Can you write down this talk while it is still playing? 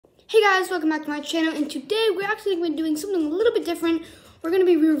Hey guys, welcome back to my channel, and today we're actually going to be doing something a little bit different. We're going to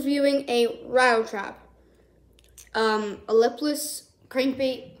be reviewing a rattle trap. A lipless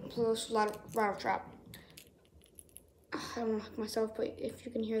crankbait plus rattle trap. I don't want to hook myself, but if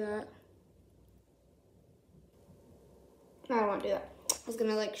you can hear that. I don't want to do that. I was going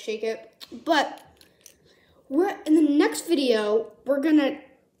to like shake it. But we're in the next video, we're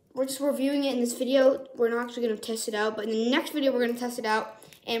just reviewing it in this video. We're not actually going to test it out, but in the next video we're going to test it out.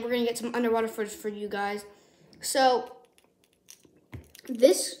 And we're going to get some underwater footage for you guys. So,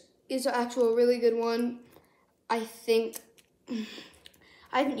 this is actually a really good one. I think,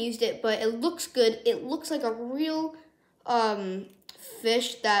 I haven't used it, but it looks good. It looks like a real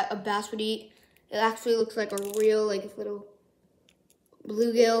fish that a bass would eat. It actually looks like a real, like, little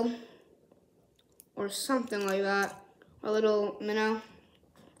bluegill or something like that. Or a little minnow.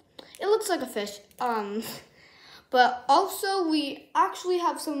 It looks like a fish. But also, we actually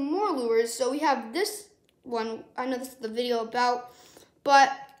have some more lures. So we have this one. I know this is the video about,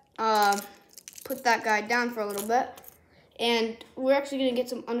 but put that guy down for a little bit. And we're actually going to get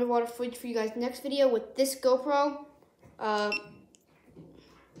some underwater footage for you guys next video with this GoPro.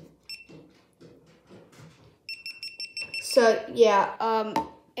 So, yeah.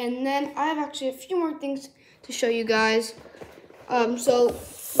 And then I have actually a few more things to show you guys. So,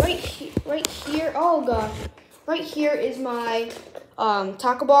 right here, oh gosh. Right here is my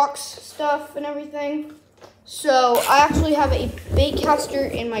tackle box stuff and everything. So I actually have a bait caster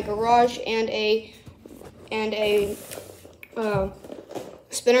in my garage and a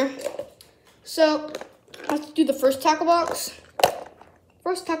spinner. So let's do the first tackle box.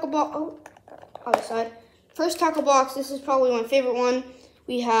 First tackle box. Oh, other side. First tackle box. This is probably my favorite one.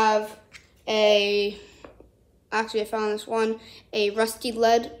 We have a. Actually, I found this one. A rusty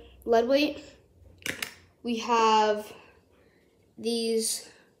lead weight. We have these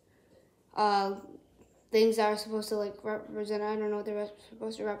things that are supposed to like represent, I don't know what they're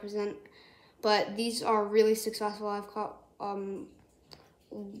supposed to represent, but these are really successful. I've caught one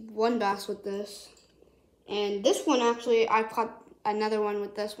bass with this, and this one actually, I caught another one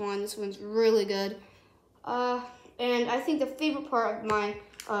with this one. This one's really good. And I think the favorite part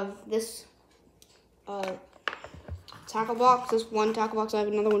of this tackle box, this one tackle box, I have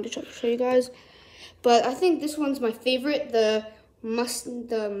another one to show you guys. But I think this one's my favorite, the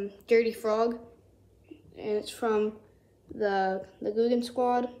Dirty Frog, and it's from the Guggen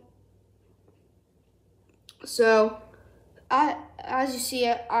Squad. So, as you see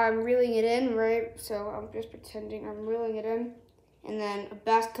it, I'm reeling it in, right? So I'm just pretending I'm reeling it in, and then a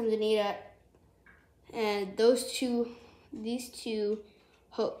bass comes and eat it, and these two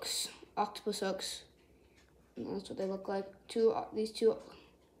hooks, octopus hooks, and that's what they look like. These two.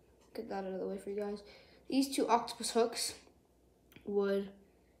 Get that out of the way for you guys. These two octopus hooks would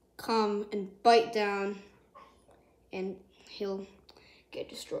come and bite down, and he'll get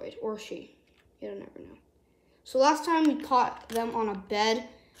destroyed, or she. You'll never know. So last time we caught them on a bed.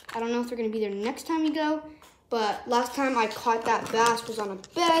 I don't know if they're gonna be there next time we go, but last time I caught that bass was on a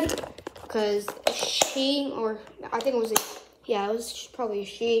bed because she, or I think it was it was probably a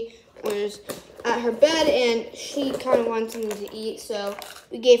she, was at her bed, and she kind of wanted something to eat, so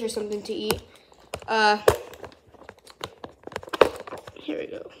we gave her something to eat. Here we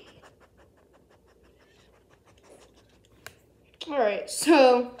go. All right,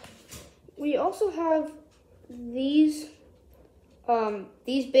 so we also have these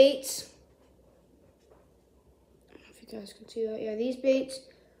baits. I don't know if you guys can see that. Yeah, these baits.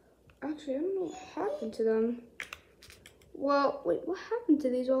 Actually, I don't know what happened to them. Well, wait, what happened to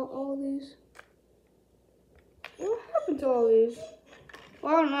these? All of these? What happened to all these?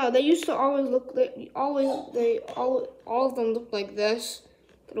 Well, I don't know. They used to always look like all of them look like this.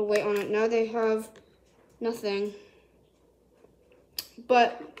 Put a weight on it. Now they have nothing.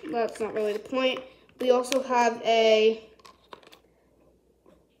 But that's not really the point. We also have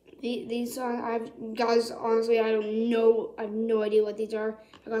these are, guys, honestly, I have no idea what these are.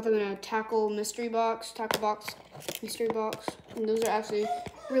 I got them in a tackle box mystery box, and those are actually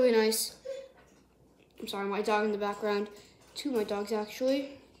really nice. I'm sorry, my dog in the background. Two of my dogs,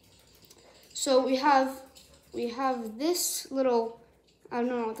 actually. So we have this little, I don't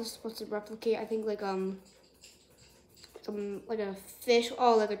know what this is supposed to replicate. I think like like a fish.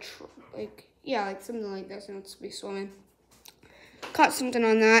 Oh, like something like this, and it's be swimming. Caught something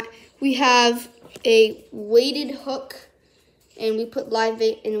on that. We have a weighted hook, and we put live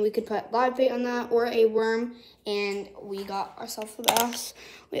bait, and we could put live bait on that, or a worm, and we got ourselves a bass.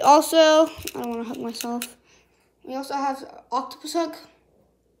 We also, I don't want to hook myself. We also have octopus hook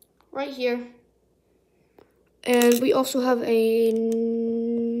right here, and we also have a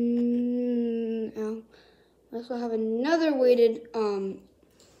I also have another weighted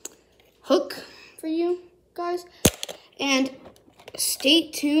hook for you guys. And stay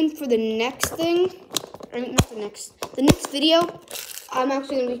tuned for the next thing. I mean, not the next video. I'm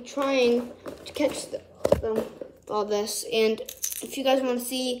actually going to be trying to catch all this. And if you guys want to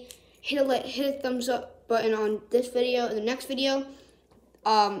see, hit a thumbs up button on this video and the next video.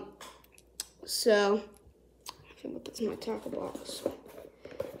 So I think I'll put this in my tackle box.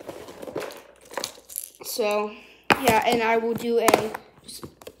 So yeah, and I will do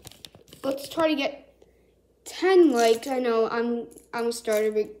let's try to get 10 likes. I know I'm a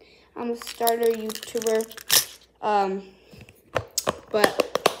starter YouTuber,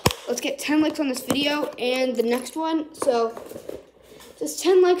 but let's get 10 likes on this video and the next one. So just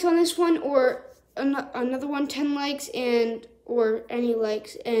 10 likes on this one, or another one, 10 likes, or any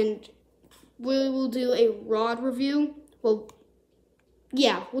likes, and we will do a rod review. Well,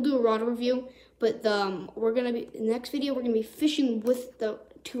 yeah, we'll do a rod review, but the next video we're gonna be fishing with the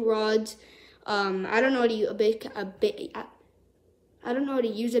 2 rods. I don't know how to use I don't know how to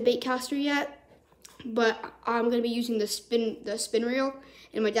use a bait caster yet, but I'm gonna be using the spin reel,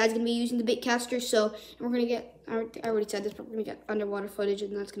 and my dad's gonna be using the bait caster. So we're gonna get, I already said this, but we're gonna get underwater footage,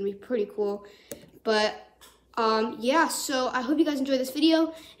 and that's gonna be pretty cool. But yeah, so I hope you guys enjoyed this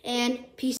video, and peace.